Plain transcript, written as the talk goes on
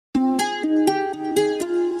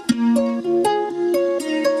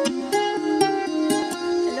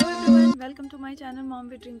Mom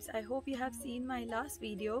with Dreams. I hope you have seen my last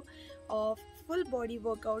video of full body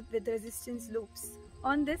workout with resistance loops.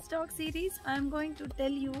 On this talk series, I am going to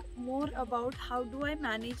tell you more about how do I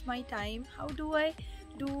manage my time, how do I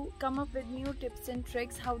come up with new tips and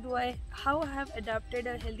tricks, how I have adapted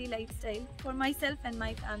a healthy lifestyle for myself and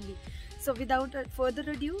my family. So without further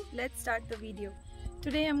ado, let's start the video.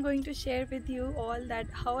 Today I'm going to share with you all that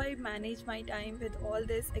how I manage my time with all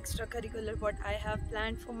this extracurricular what I have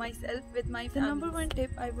planned for myself with my family. The number one tip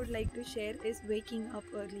I would like to share is waking up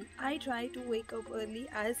early. I try to wake up early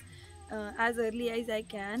as early as I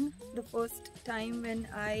can. The first time when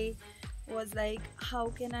I was like, how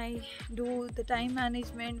can I do the time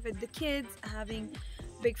management with the kids, having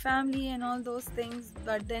big family and all those things,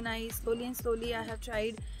 but then I slowly I have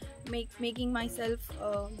tried making myself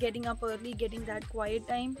getting up early, getting that quiet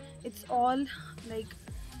time. It's all like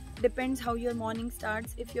depends how your morning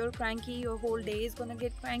starts. If you're cranky, your whole day is gonna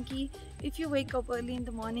get cranky. If you wake up early in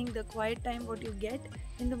the morning, the quiet time what you get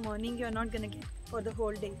in the morning you're not gonna get for the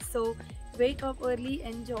whole day. So wake up early,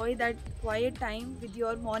 enjoy that quiet time with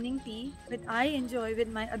your morning tea, which I enjoy with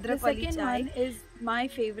my adrak wali chai. The second one is my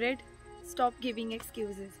favorite. Stop giving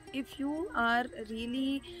excuses. If you are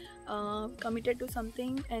really committed to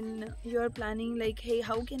something and you're planning like, hey,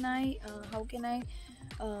 how can I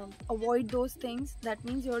avoid those things, that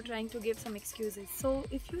means you're trying to give some excuses. So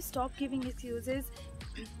if you stop giving excuses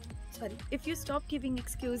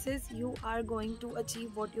you are going to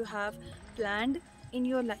achieve what you have planned in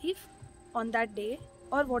your life on that day,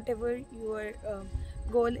 or whatever your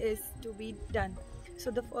goal is to be done. So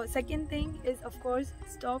the second thing is, of course,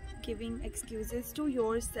 stop giving excuses to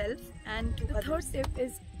yourself and to others. The third tip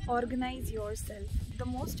is organize yourself. The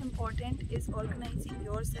most important is organizing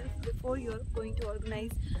yourself before you're going to organize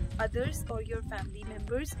others or your family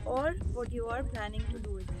members or what you are planning to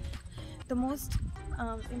do it. The most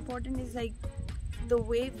important is like the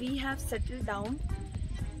way we have settled down,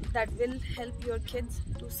 that will help your kids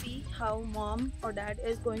to see how mom or dad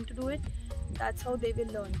is going to do it. That's how they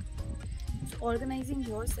will learn. So organizing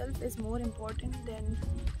yourself is more important than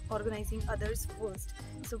organizing others first.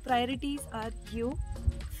 So priorities are you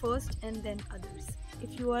first and then others.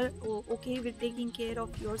 If you are okay with taking care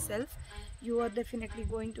of yourself, you are definitely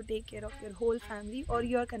going to take care of your whole family, or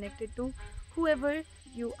you are connected to whoever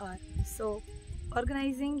you are. So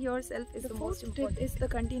organizing yourself is the most important. Tip is the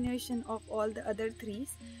continuation of all the other threes.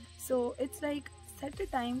 So it's like, set a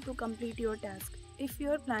time to complete your task. If you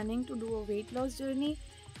are planning to do a weight loss journey,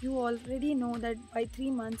 you already know that by 3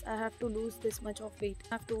 months I have to lose this much of weight.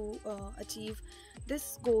 I have to achieve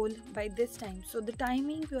this goal by this time. So the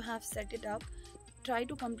timing you have set it up, try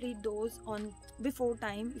to complete those on before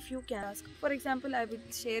time if you can. For example, I will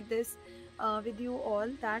share this with you all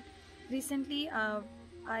that recently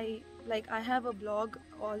I have a blog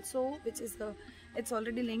also, which is it's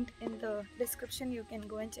already linked in the description. You can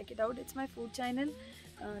go and check it out. It's my food channel,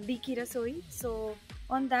 Diki Rasoi. So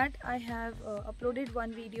on that I have uploaded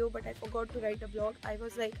one video, but I forgot to write a blog. I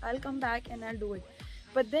was like, I'll come back and I'll do it.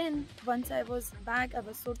 But then once I was back, I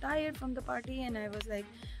was so tired from the party and I was like,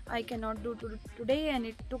 I cannot do today, and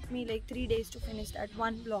it took me like 3 days to finish that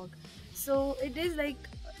one blog. So it is like,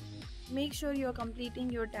 make sure you're completing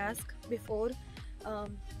your task before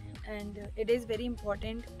and it is very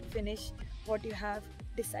important to finish what you have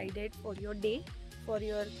decided for your day, for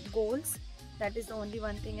your goals. That is the only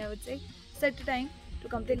one thing I would say. Set a time to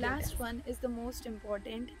complete. The last one is the most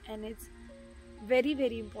important, and it's very,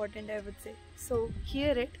 very important, I would say. So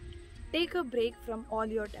hear it. Take a break from all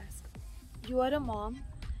your tasks. You are a mom,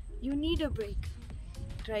 you need a break,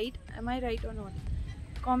 right? Am I right or not?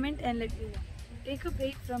 Comment and let me know. Take a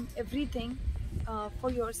break from everything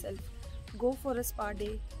for yourself. Go for a spa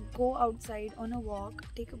day, go outside on a walk,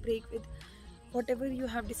 take a break with whatever you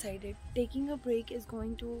have decided. Taking a break is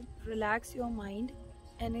going to relax your mind,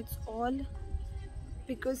 and it's all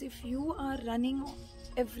because if you are running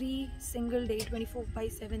every single day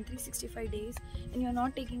 24/7 365 days and you're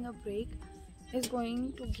not taking a break, is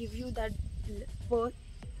going to give you that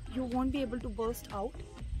you won't be able to burst out,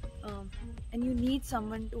 and you need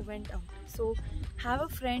someone to vent out. So have a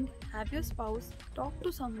friend, have your spouse, talk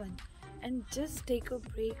to someone, and just take a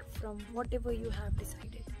break from whatever you have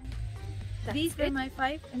decided. These were my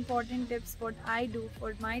 5 important tips what I do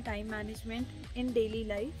for my time management in daily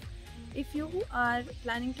life. If you are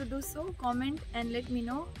planning to do so, comment and let me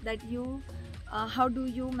know that you how do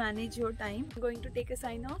you manage your time. I'm going to take a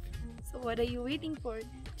sign off. So what are you waiting for?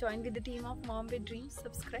 Join with the team of Mom with Dreams.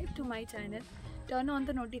 Subscribe to my channel. Turn on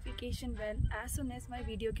the notification bell. As soon as my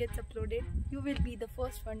video gets uploaded, you will be the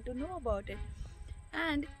first one to know about it.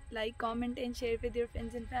 And like, comment and share with your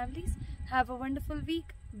friends and families. Have a wonderful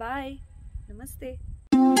week. Bye. Namaste.